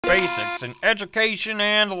basics in education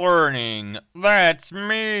and learning. That's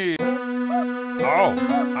me. Oh,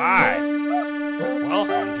 hi.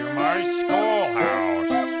 Welcome to my schoolhouse.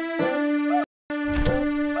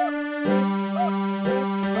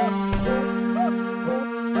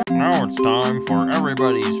 Now it's time for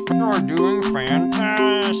everybody's. You're doing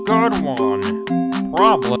fantastic. Good one.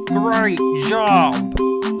 Problem. Great job.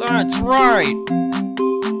 That's right.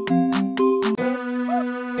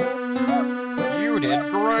 You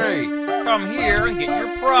did great. Come here and get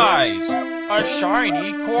your prize. A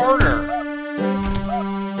shiny quarter.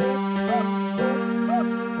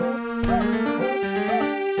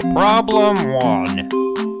 Problem 1.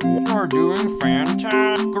 You're doing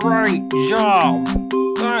fantastic. Great job.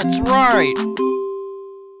 That's right.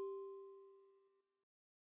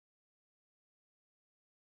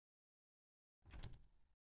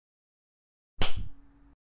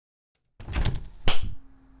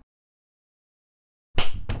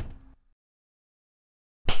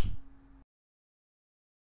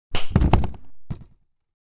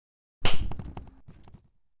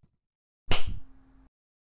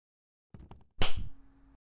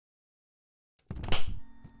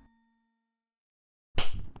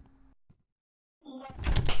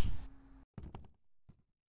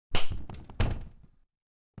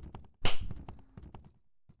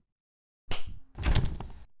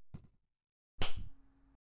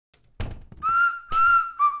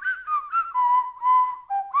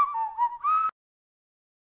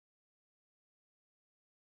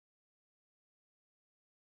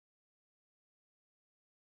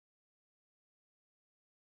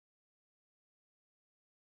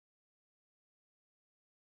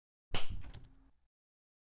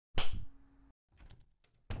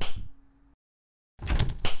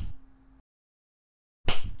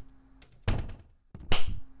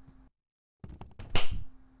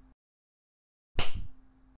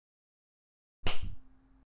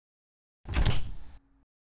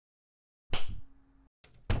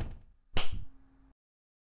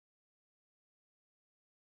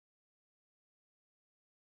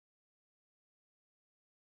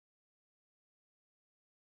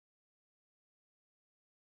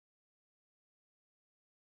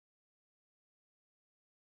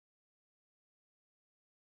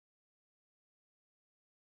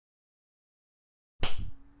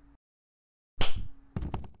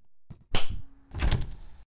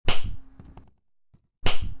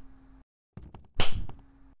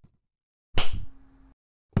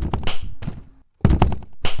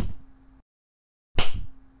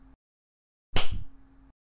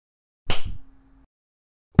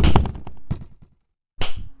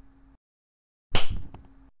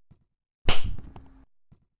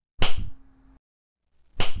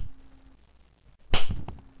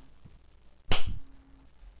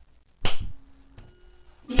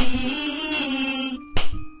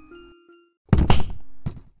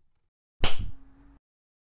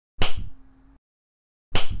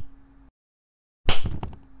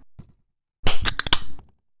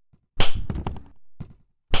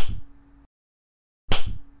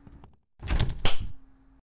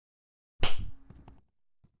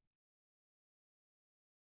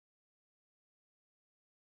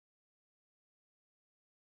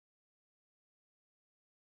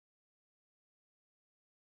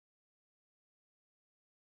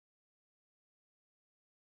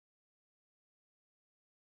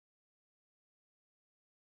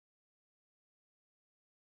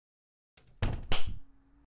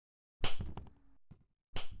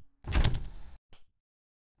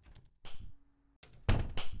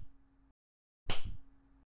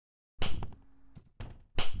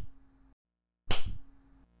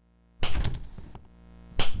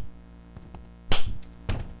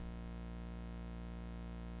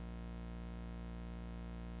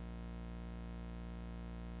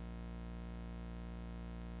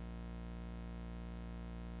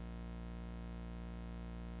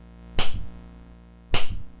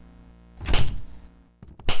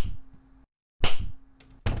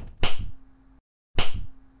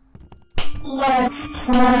 Let's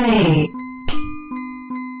play.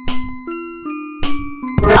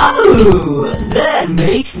 Bravo! That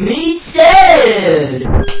makes me sad!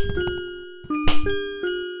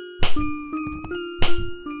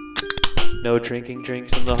 No drinking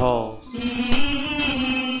drinks in the halls.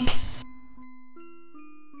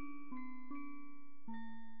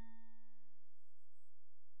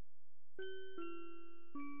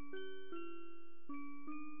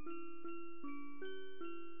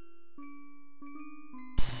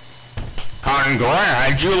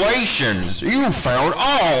 Congratulations! You found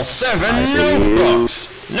all 7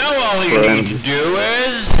 notebooks! Now all you need to do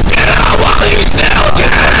is... Get out while you still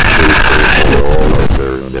can!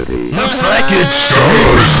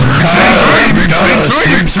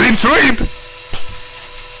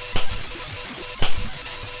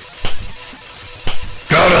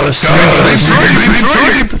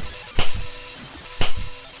 sleep.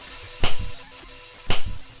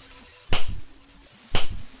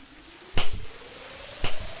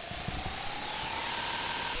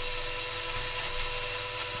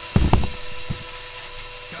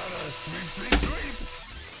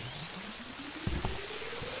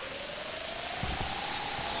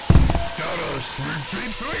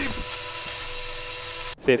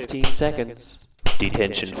 15 seconds.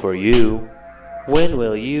 Detention for you. When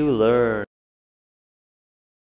will you learn?